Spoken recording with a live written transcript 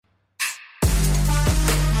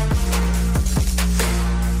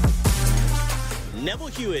Neville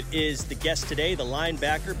Hewitt is the guest today, the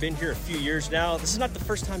linebacker. Been here a few years now. This is not the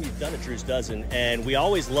first time you've done a Drew's Dozen, and we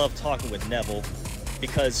always love talking with Neville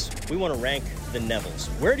because we want to rank the Nevilles.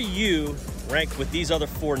 Where do you rank with these other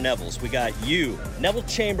four Nevilles? We got you, Neville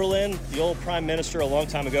Chamberlain, the old prime minister a long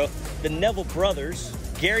time ago, the Neville brothers,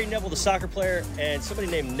 Gary Neville, the soccer player, and somebody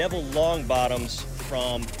named Neville Longbottoms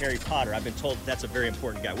from Harry Potter. I've been told that's a very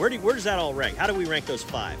important guy. Where does that all rank? How do we rank those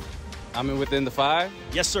five? I mean, within the five?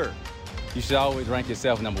 Yes, sir. You should always rank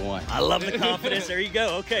yourself number one. I love the confidence. There you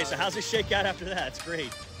go. Okay, so how's it shake out after that? It's great.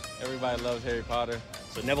 Everybody loves Harry Potter.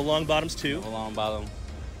 So Neville Longbottoms, too. Neville Longbottom.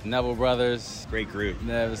 Neville brothers. Great group.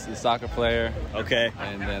 Neville's the soccer player. Okay.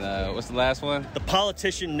 And then, what's the last one? The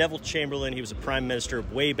politician, Neville Chamberlain. He was a prime minister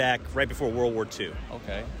way back, right before World War II.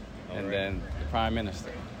 Okay. And then the prime minister.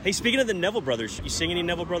 Hey, speaking of the Neville brothers, you sing any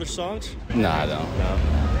Neville brothers songs? No, I don't.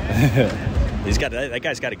 No. That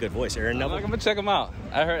guy's got a good voice. Aaron Neville. I'm gonna check him out.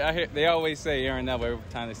 I heard they always say Aaron Neville every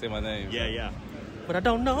time they say my name. Yeah, yeah. But I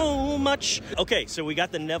don't know much. Okay, so we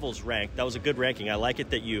got the Nevilles ranked. That was a good ranking. I like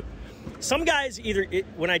it that you. Some guys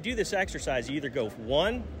when I do this exercise, you either go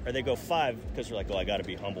 1 or they go 5 because they're like, oh, I got to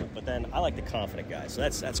be humble. But then I like the confident guys. So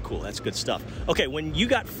that's cool. That's good stuff. Okay, when you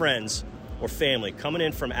got friends or family coming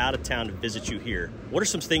in from out of town to visit you here, what are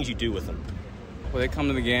some things you do with them? Well, they come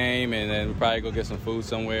to the game, and then we probably go get some food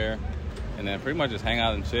somewhere, and then pretty much just hang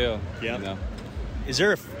out and chill. Yeah. You know? Is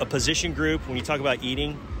there a position group, when you talk about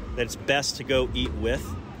eating, that it's best to go eat with?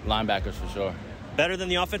 Linebackers, for sure. Better than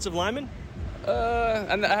the offensive linemen? I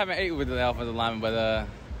haven't ate with the offensive lineman, but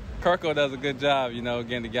Kirko does a good job, you know,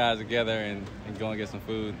 getting the guys together and going to get some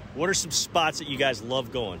food. What are some spots that you guys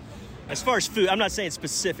love going? As far as food, I'm not saying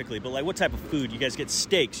specifically, but like what type of food? You guys get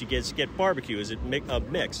steaks, you guys get barbecue. Is it a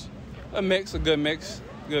mix? A good mix.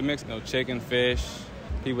 You know, chicken, fish.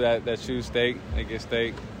 People that choose steak, they get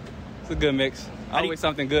steak. It's a good mix. Always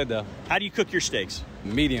something good, though. How do you cook your steaks?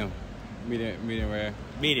 Medium rare.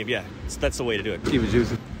 Medium, yeah. That's the way to do it. Keep it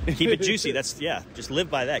juicy. Keep it juicy. Just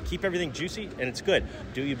live by that. Keep everything juicy, and it's good.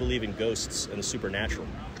 Do you believe in ghosts and the supernatural?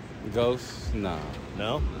 Ghosts? No.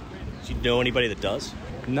 No? Do you know anybody that does?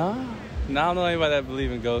 No. I don't know anybody that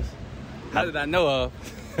believes in ghosts. How did I know of?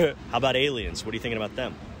 How about aliens? What are you thinking about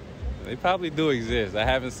them? They probably do exist. I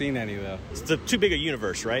haven't seen any, though. It's too big a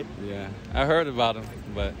universe, right? Yeah. I heard about them,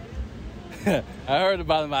 but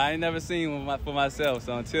I ain't never seen one for myself.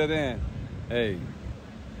 So until then, hey,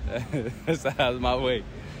 that's out of my way.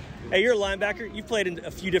 Hey, you're a linebacker. You've played in a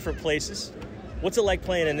few different places. What's it like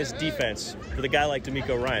playing in this defense with a guy like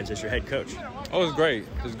D'Amico Ryans as your head coach? Oh, it's great.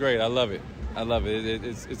 It's great. I love it.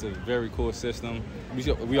 It's a very cool system.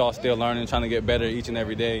 We all still learning, trying to get better each and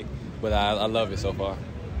every day, but I love it so far.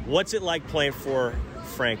 What's it like playing for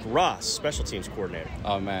Frank Ross, special teams coordinator?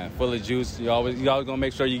 Oh man, full of juice. You always gonna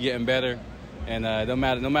make sure you're getting better, and no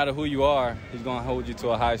matter who you are, he's gonna hold you to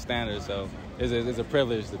a high standard. So it's a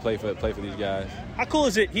privilege to play for these guys. How cool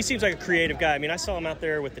is it? He seems like a creative guy. I mean, I saw him out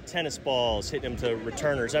there with the tennis balls, hitting them to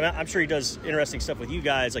returners. I'm sure he does interesting stuff with you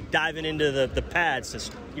guys, like diving into the pads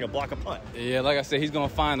to block a punt. Yeah, like I said, he's gonna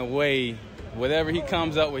find a way. Whatever he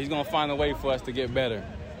comes up with, he's gonna find a way for us to get better.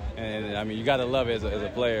 And I mean, you gotta love it as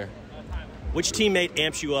a player. Which teammate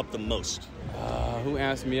amps you up the most? Who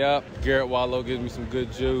amps me up? Garrett Wallow gives me some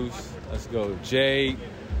good juice. Let's go. Jay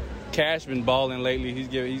Cash been balling lately.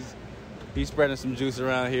 He's spreading some juice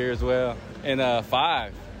around here as well. And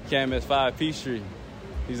 5, can't miss 5, Peachtree.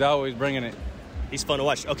 He's always bringing it. He's fun to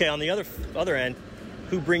watch. Okay, on the other end,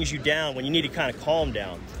 who brings you down when you need to kind of calm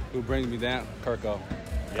down? Who brings me down? Kirko.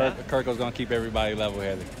 Yeah? Kirko's gonna keep everybody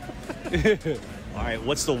level-headed. All right,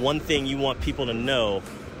 what's the one thing you want people to know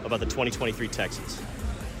about the 2023 Texans?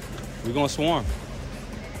 We're gonna swarm.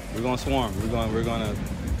 We're gonna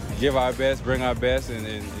give our best, bring our best, and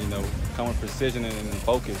come with precision and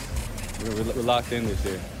focus. We're locked in this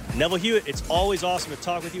year. Neville Hewitt, it's always awesome to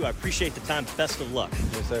talk with you. I appreciate the time. Best of luck.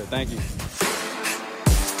 Yes, sir. Thank you.